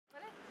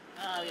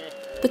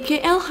The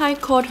KL High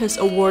Court has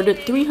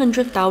awarded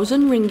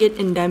 300,000 ringgit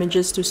in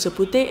damages to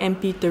Seputeh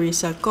MP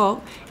Teresa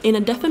Kok in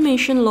a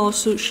defamation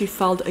lawsuit she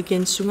filed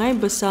against Sungai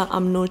Besar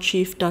Umno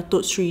Chief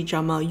Datuk Seri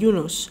Jamal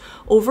Yunos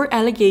over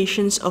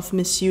allegations of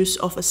misuse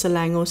of a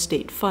Selangor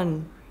state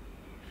fund.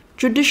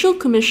 Judicial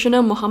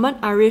Commissioner Muhammad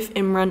Arif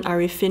Imran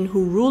Arifin,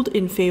 who ruled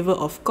in favour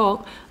of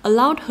Kok,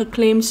 allowed her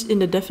claims in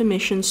the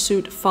defamation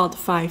suit filed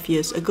 5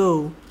 years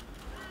ago.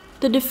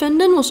 The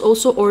defendant was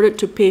also ordered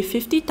to pay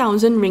 50,000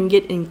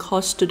 ringgit in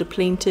costs to the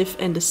plaintiff,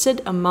 and the said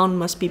amount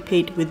must be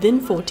paid within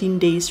 14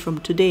 days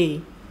from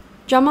today.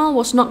 Jamal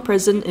was not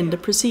present in the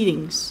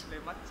proceedings.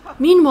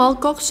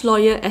 Meanwhile, Kok's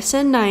lawyer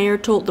SN Nair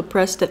told the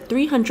press that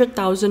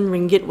 300,000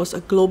 ringgit was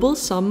a global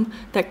sum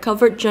that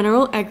covered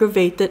general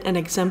aggravated and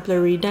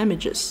exemplary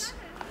damages.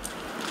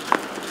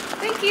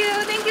 Thank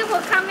you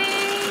for coming.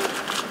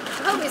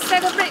 I hope we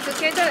celebrate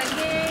together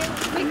again.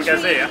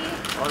 Victory.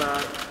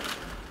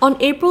 On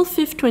April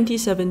 5,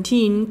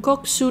 2017,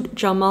 Kok sued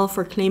Jamal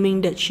for claiming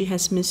that she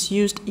has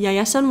misused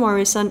Yayasan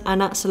Warisan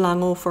Anak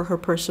Selangor for her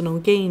personal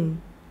gain.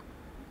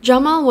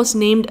 Jamal was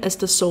named as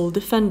the sole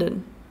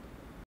defendant.